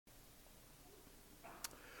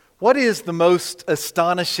What is the most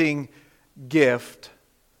astonishing gift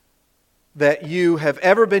that you have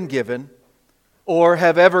ever been given or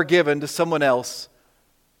have ever given to someone else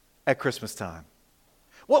at Christmas time?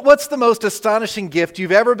 What's the most astonishing gift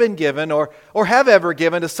you've ever been given or have ever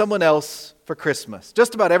given to someone else for Christmas?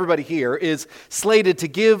 Just about everybody here is slated to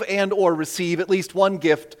give and or receive at least one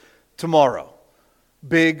gift tomorrow,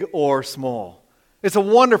 big or small. It's a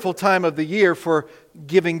wonderful time of the year for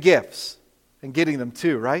giving gifts and getting them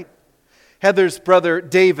too, right? Heather's brother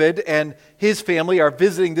David and his family are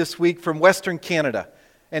visiting this week from Western Canada.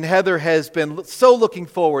 And Heather has been so looking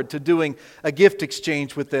forward to doing a gift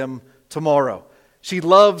exchange with them tomorrow. She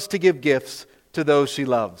loves to give gifts to those she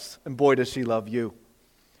loves. And boy, does she love you.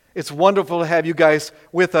 It's wonderful to have you guys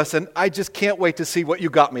with us. And I just can't wait to see what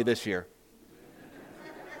you got me this year.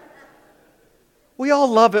 We all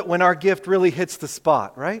love it when our gift really hits the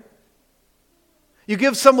spot, right? You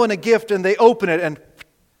give someone a gift and they open it and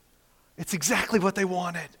it's exactly what they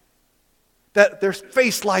wanted. That their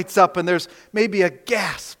face lights up and there's maybe a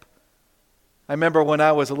gasp. I remember when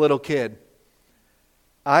I was a little kid,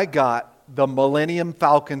 I got the Millennium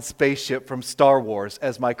Falcon spaceship from Star Wars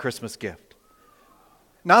as my Christmas gift.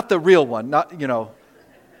 Not the real one, not,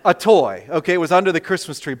 a toy. Okay, it was under the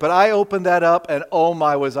Christmas tree. But I opened that up and oh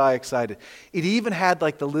my, was I excited. It even had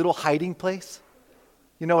like the little hiding place.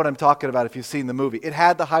 You know what I'm talking about if you've seen the movie. It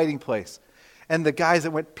had the hiding place. And the guys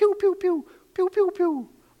that went pew, pew, pew, pew, pew, pew.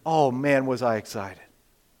 Oh man, was I excited.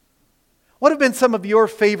 What have been some of your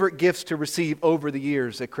favorite gifts to receive over the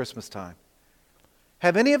years at Christmas time?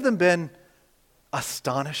 Have any of them been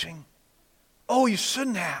astonishing? Oh, you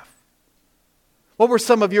shouldn't have. What were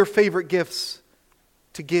some of your favorite gifts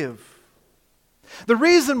to give? The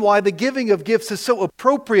reason why the giving of gifts is so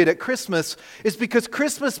appropriate at Christmas is because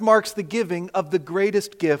Christmas marks the giving of the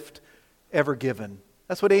greatest gift ever given.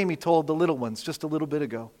 That's what Amy told the little ones just a little bit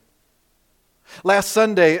ago. Last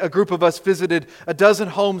Sunday, a group of us visited a dozen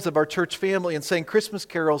homes of our church family and sang Christmas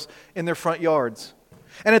carols in their front yards.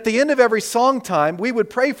 And at the end of every song time, we would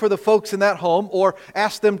pray for the folks in that home or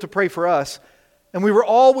ask them to pray for us. And we were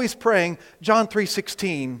always praying John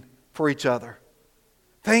 3:16 for each other.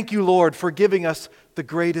 Thank you, Lord, for giving us the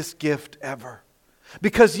greatest gift ever.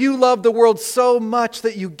 Because you loved the world so much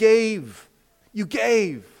that you gave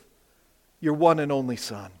your one and only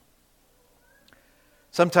Son.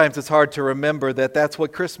 Sometimes it's hard to remember that that's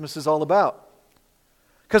what Christmas is all about.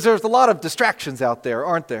 Because there's a lot of distractions out there,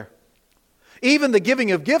 aren't there? Even the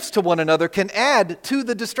giving of gifts to one another can add to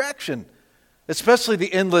the distraction, especially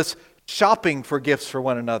the endless shopping for gifts for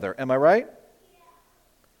one another. Am I right?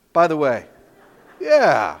 By the way,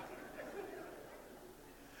 yeah.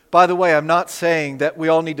 By the way, I'm not saying that we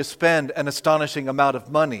all need to spend an astonishing amount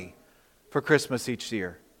of money for Christmas each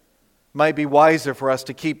year. It might be wiser for us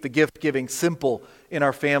to keep the gift giving simple in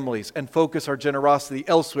our families and focus our generosity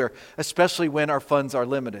elsewhere, especially when our funds are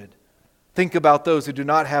limited. Think about those who do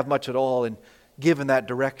not have much at all and give in that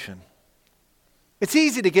direction. It's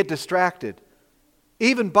easy to get distracted,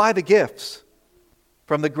 even by the gifts,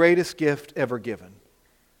 from the greatest gift ever given.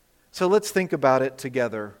 So let's think about it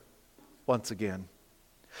together once again.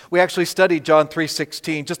 We actually studied John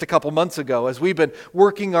 3:16 just a couple months ago as we've been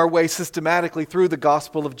working our way systematically through the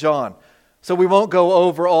Gospel of John. So we won't go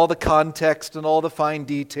over all the context and all the fine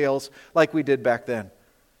details like we did back then.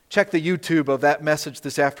 Check the YouTube of that message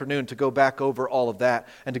this afternoon to go back over all of that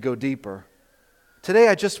and to go deeper. Today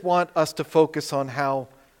I just want us to focus on how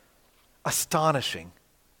astonishing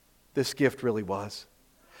this gift really was.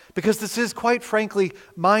 Because this is, quite frankly,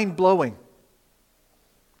 mind-blowing.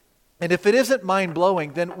 And if it isn't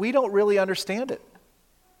mind-blowing, then we don't really understand it.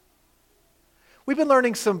 We've been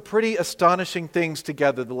learning some pretty astonishing things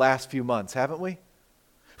together the last few months, haven't we?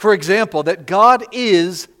 For example, that God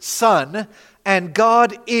is Son and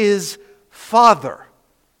God is Father.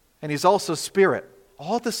 And He's also Spirit,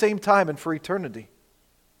 all at the same time and for eternity.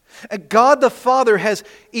 And God the Father has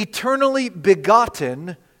eternally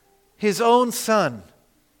begotten His own Son.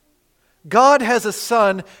 God has a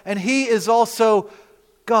Son, and He is also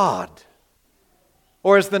God.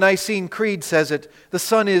 Or as the Nicene Creed says it, the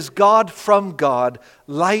Son is God from God,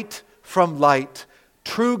 light from light,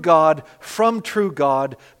 true God from true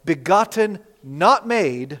God, begotten, not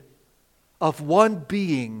made, of one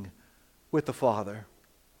being with the Father.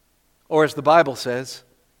 Or as the Bible says,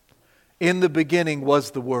 in the beginning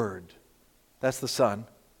was the Word. That's the Son.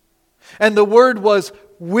 And the Word was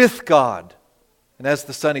with God. And as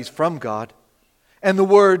the Son, He's from God. And the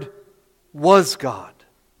Word was God.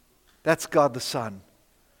 That's God the Son.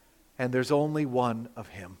 And there's only one of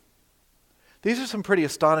Him. These are some pretty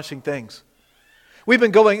astonishing things. We're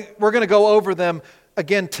going to go over them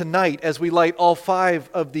again tonight as we light all 5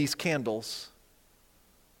 of these candles.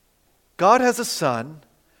 God has a Son,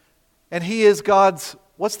 and He is God's,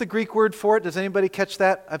 what's the Greek word for it? Does anybody catch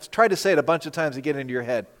that? I've tried to say it a bunch of times to get into your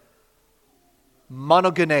head.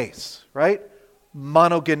 Monogenes, right?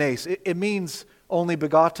 Monogenes. It means only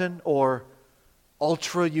begotten, or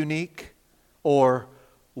ultra unique, or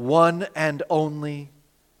one and only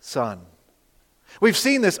Son. We've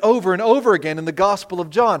seen this over and over again in the Gospel of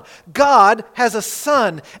John. God has a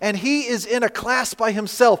Son, and He is in a class by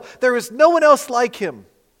Himself. There is no one else like Him.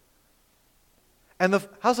 And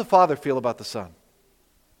how's the Father feel about the Son?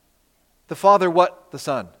 The Father what? The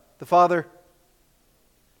Son. The Father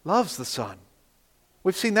loves the Son.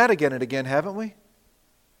 We've seen that again and again, haven't we?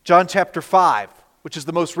 John chapter 5, which is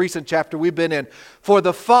the most recent chapter we've been in. For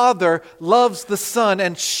the Father loves the Son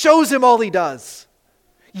and shows Him all He does.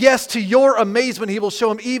 Yes, to your amazement, He will show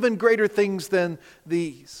Him even greater things than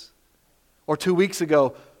these. Or 2 weeks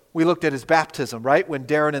ago, we looked at His baptism, right? When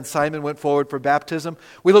Darren and Simon went forward for baptism.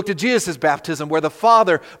 We looked at Jesus' baptism, where the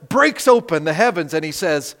Father breaks open the heavens and He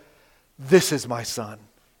says, "This is my Son,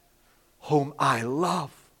 whom I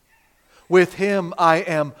love. With Him I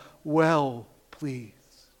am well pleased."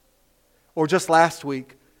 Or just last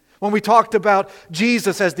week, when we talked about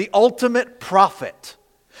Jesus as the ultimate prophet,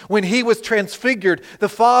 when He was transfigured, the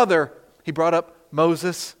Father, He brought up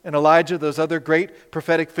Moses and Elijah, those other great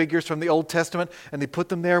prophetic figures from the Old Testament, and He put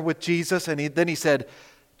them there with Jesus, and then He said,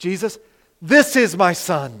 "Jesus, this is my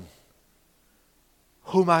Son,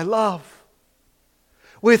 whom I love.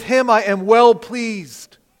 With Him I am well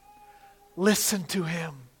pleased. Listen to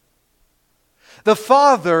Him." The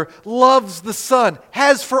Father loves the Son,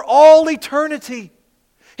 has for all eternity.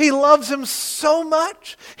 He loves Him so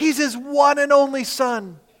much. He's His one and only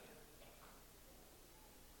Son.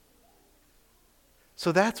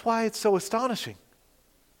 So that's why it's so astonishing.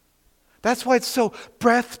 That's why it's so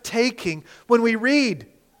breathtaking when we read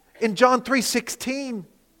in John 3:16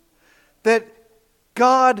 that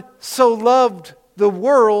God so loved the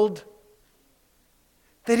world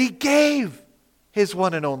that He gave His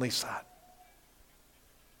one and only Son.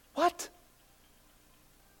 What?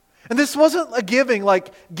 And this wasn't a giving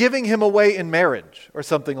like giving Him away in marriage or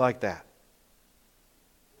something like that.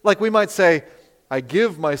 Like we might say, "I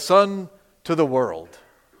give my son to the world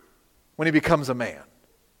when he becomes a man."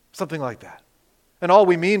 Something like that. And all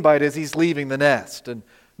we mean by it is He's leaving the nest and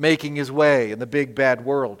making His way in the big bad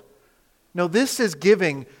world. No, this is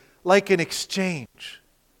giving like an exchange.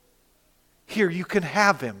 Here, you can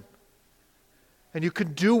have Him. And you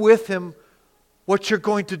can do with Him what you're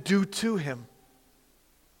going to do to Him.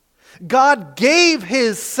 God gave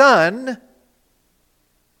His Son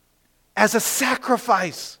as a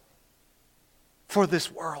sacrifice for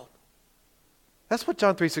this world. That's what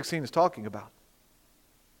John 3:16 is talking about.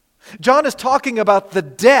 John is talking about the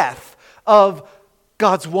death of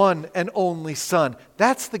God's one and only Son.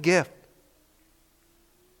 That's the gift.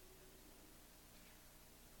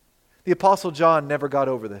 The Apostle John never got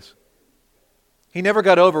over this. He never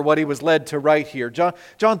got over what he was led to write here. John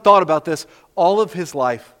thought about this all of his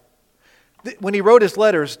life. When he wrote his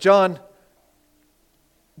letters, John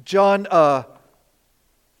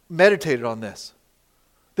meditated on this.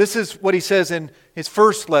 This is what he says in his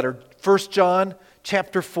first letter, 1 John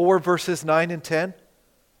chapter 4, verses 9 and 10.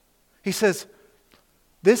 He says,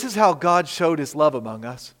 "This is how God showed His love among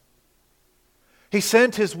us. He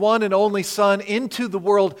sent His one and only Son into the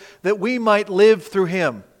world that we might live through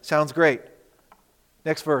Him." Sounds great.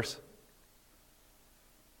 Next verse.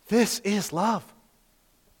 "This is love.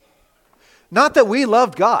 Not that we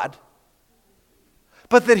loved God,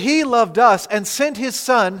 but that He loved us and sent His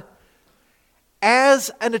Son as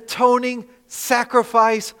an atoning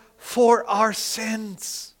sacrifice for our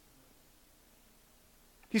sins."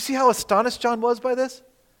 You see how astonished John was by this?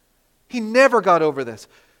 He never got over this.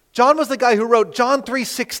 John was the guy who wrote John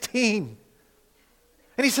 3:16.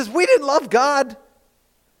 And he says, we didn't love God.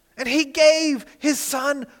 And He gave His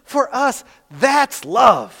Son for us. That's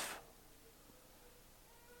love.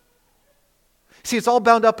 See, it's all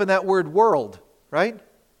bound up in that word world, right?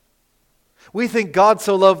 We think God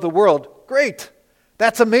so loved the world. Great.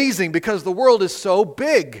 That's amazing because the world is so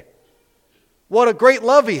big. What a great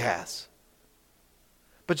love He has.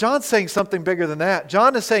 But John's saying something bigger than that.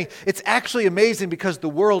 John is saying it's actually amazing because the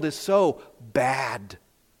world is so bad.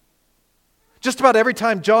 Just about every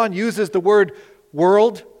time John uses the word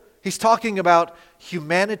world, he's talking about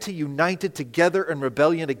humanity united together in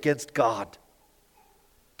rebellion against God.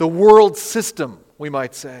 The world system, we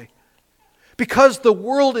might say. Because the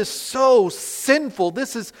world is so sinful,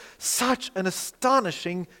 this is such an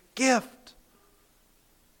astonishing gift.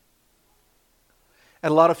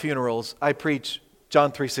 At a lot of funerals, I preach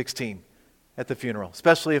John 3:16 at the funeral,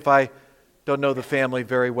 especially if I don't know the family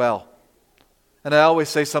very well. And I always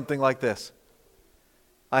say something like this: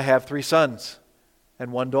 I have 3 sons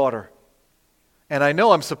and 1 daughter. And I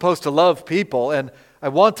know I'm supposed to love people, and I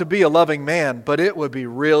want to be a loving man, but it would be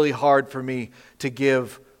really hard for me to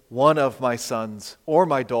give one of my sons or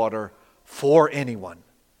my daughter for anyone,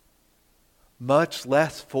 much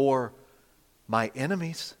less for my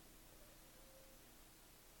enemies.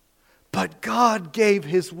 But God gave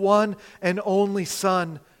His one and only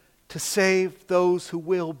Son to save those who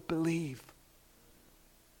will believe.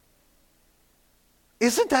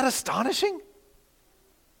 Isn't that astonishing?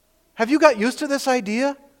 Have you got used to this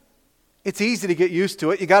idea? It's easy to get used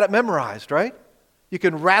to it. You got it memorized, right? You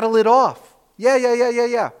can rattle it off.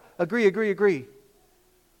 Yeah. Agree.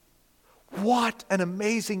 What an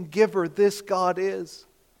amazing giver this God is.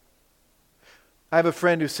 I have a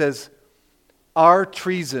friend who says, our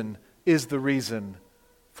treason is the reason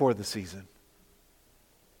for the season.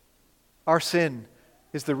 Our sin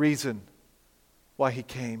is the reason why He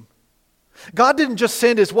came. God didn't just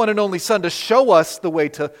send His one and only Son to show us the way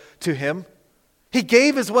to Him. He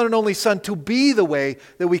gave His one and only Son to be the way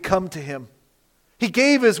that we come to Him. He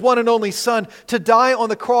gave His one and only Son to die on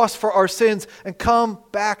the cross for our sins and come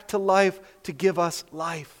back to life to give us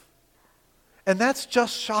life. And that's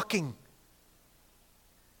just shocking.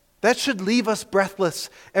 That should leave us breathless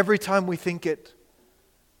every time we think it.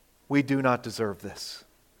 We do not deserve this.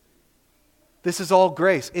 This is all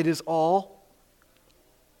grace. It is all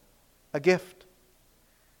a gift.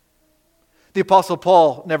 The Apostle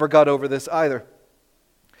Paul never got over this either.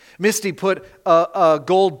 Misty put a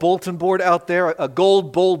gold bulletin board out there, a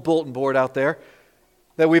gold bold bulletin board out there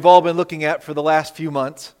that we've all been looking at for the last few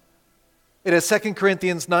months. It has 2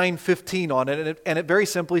 Corinthians 9:15 on it, and it very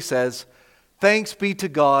simply says, "Thanks be to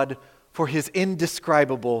God for His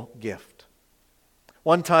indescribable gift."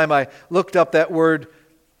 One time I looked up that word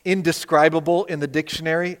indescribable in the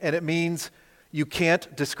dictionary, and it means you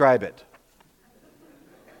can't describe it.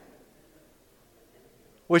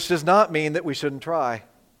 Which does not mean that we shouldn't try.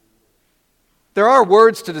 There are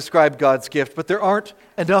words to describe God's gift, but there aren't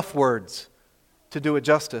enough words to do it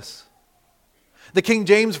justice. The King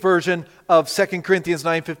James Version of 2 Corinthians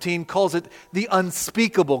 9:15 calls it the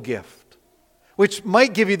unspeakable gift, which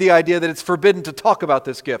might give you the idea that it's forbidden to talk about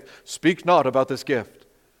this gift. Speak not about this gift.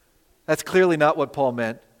 That's clearly not what Paul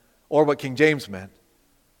meant or what King James meant.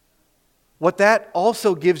 What that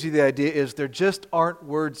also gives you the idea is there just aren't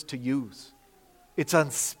words to use. It's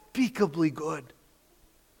unspeakably good.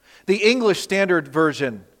 The English Standard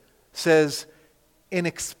Version says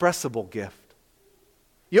inexpressible gift.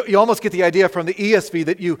 You almost get the idea from the ESV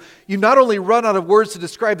that you not only run out of words to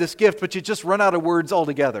describe this gift, but you just run out of words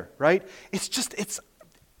altogether, right?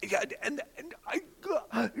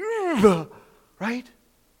 Right?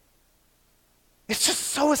 It's just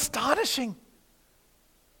so astonishing.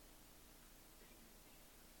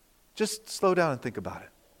 Just slow down and think about it.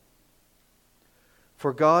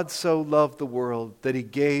 For God so loved the world that He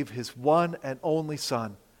gave His one and only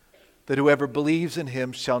Son, that whoever believes in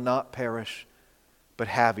Him shall not perish, but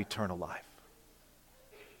have eternal life.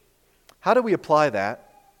 How do we apply that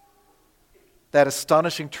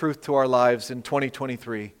astonishing truth to our lives in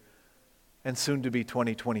 2023 and soon to be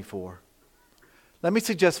 2024? Let me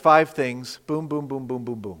suggest 5 things. Boom, boom, boom, boom,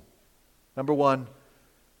 boom, boom. Number 1,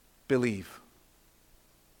 believe.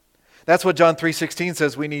 That's what John 3:16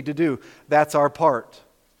 says we need to do. That's our part.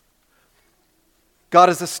 God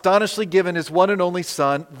has astonishingly given His one and only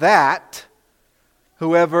Son that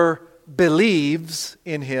whoever believes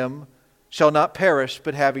in Him shall not perish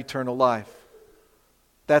but have eternal life.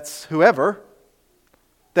 That's whoever.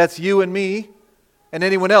 That's you and me and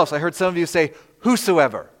anyone else. I heard some of you say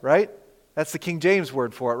whosoever, right? That's the King James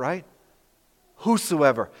word for it, right?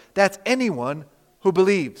 Whosoever. That's anyone who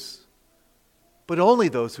believes. But only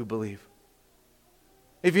those who believe.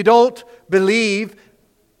 If you don't believe,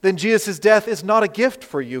 then Jesus' death is not a gift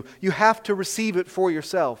for you. You have to receive it for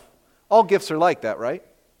yourself. All gifts are like that, right?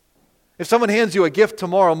 If someone hands you a gift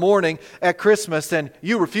tomorrow morning at Christmas and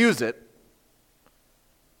you refuse it,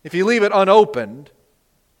 if you leave it unopened,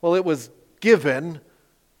 well, it was given,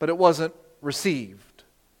 but it wasn't received.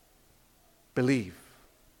 Believe.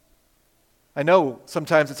 I know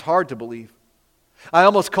sometimes it's hard to believe. I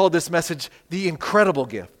almost called this message the incredible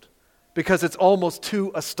gift because it's almost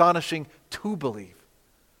too astonishing to believe.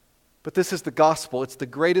 But this is the gospel. It's the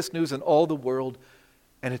greatest news in all the world,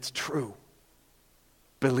 and it's true.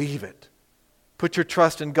 Believe it. Put your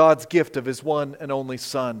trust in God's gift of His one and only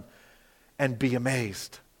Son and be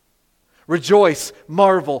amazed. Rejoice,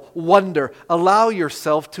 marvel, wonder. Allow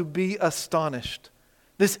yourself to be astonished.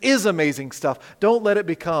 This is amazing stuff. Don't let it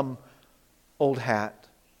become old hat.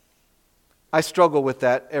 I struggle with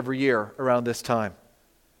that every year around this time.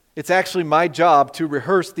 It's actually my job to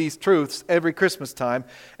rehearse these truths every Christmas time,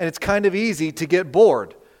 and it's kind of easy to get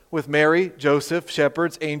bored with Mary, Joseph,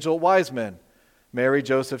 shepherds, angel, wise men. Mary,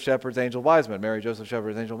 Joseph, shepherds, angel, wise men. Mary, Joseph,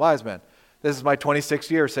 shepherds, angel, wise men. This is my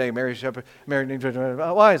 26th year saying Mary, shepherd, Mary,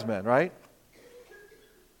 wise men, right?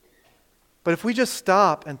 But if we just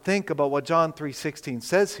stop and think about what John 3:16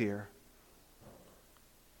 says here,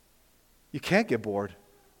 you can't get bored.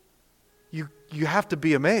 You have to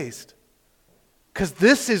be amazed. Because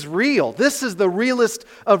this is real. This is the realest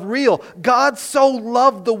of real. God so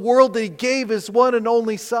loved the world that He gave His one and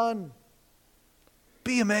only Son.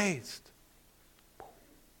 Be amazed.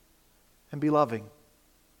 And be loving.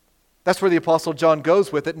 That's where the Apostle John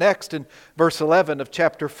goes with it next in verse 11 of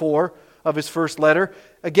chapter 4 of his first letter.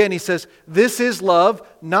 Again, he says, "This is love,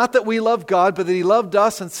 not that we love God, but that He loved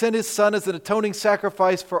us and sent His Son as an atoning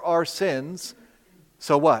sacrifice for our sins."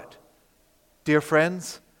 So what? Dear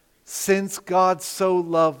friends, since God so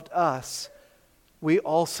loved us, we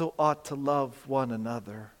also ought to love one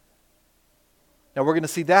another. Now we're going to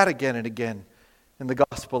see that again and again in the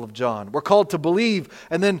Gospel of John. We're called to believe,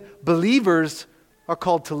 and then believers are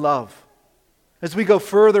called to love. As we go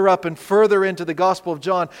further up and further into the Gospel of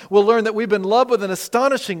John, we'll learn that we've been loved with an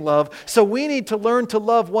astonishing love, so we need to learn to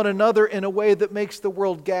love one another in a way that makes the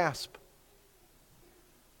world gasp.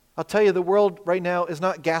 I'll tell you, the world right now is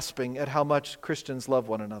not gasping at how much Christians love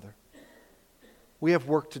one another. We have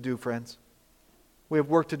work to do, friends. We have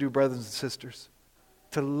work to do, brothers and sisters,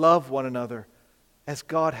 to love one another as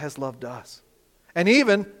God has loved us. And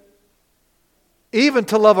even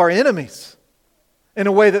to love our enemies in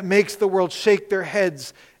a way that makes the world shake their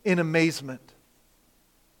heads in amazement.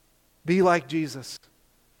 Be like Jesus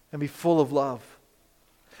and be full of love.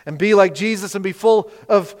 And be like Jesus and be full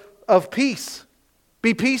of peace.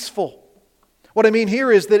 Be peaceful. What I mean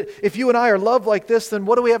here is that if you and I are loved like this, then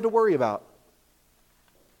what do we have to worry about?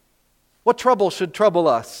 What trouble should trouble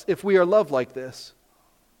us if we are loved like this?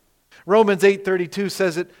 Romans 8:32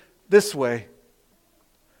 says it this way: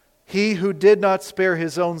 "He who did not spare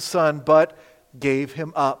His own Son, but gave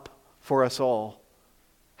Him up for us all,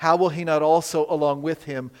 how will He not also along with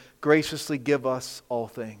Him graciously give us all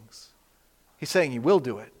things?" He's saying He will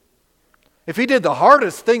do it. If He did the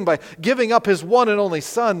hardest thing by giving up His one and only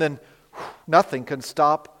Son, then nothing can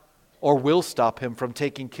stop or will stop Him from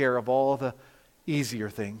taking care of all the easier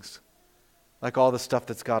things, like all the stuff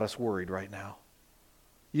that's got us worried right now.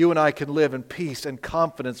 You and I can live in peace and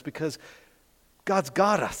confidence because God's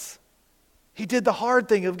got us. He did the hard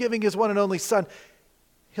thing of giving His one and only Son.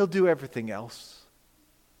 He'll do everything else.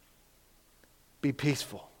 Be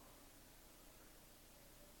peaceful.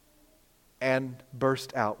 And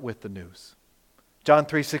burst out with the news. John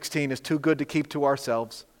 3:16 is too good to keep to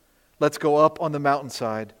ourselves. Let's go up on the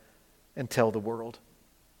mountainside and tell the world.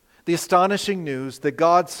 The astonishing news that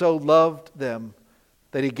God so loved them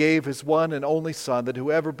that He gave His one and only Son, that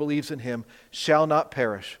whoever believes in Him shall not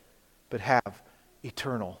perish, but have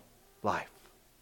eternal life.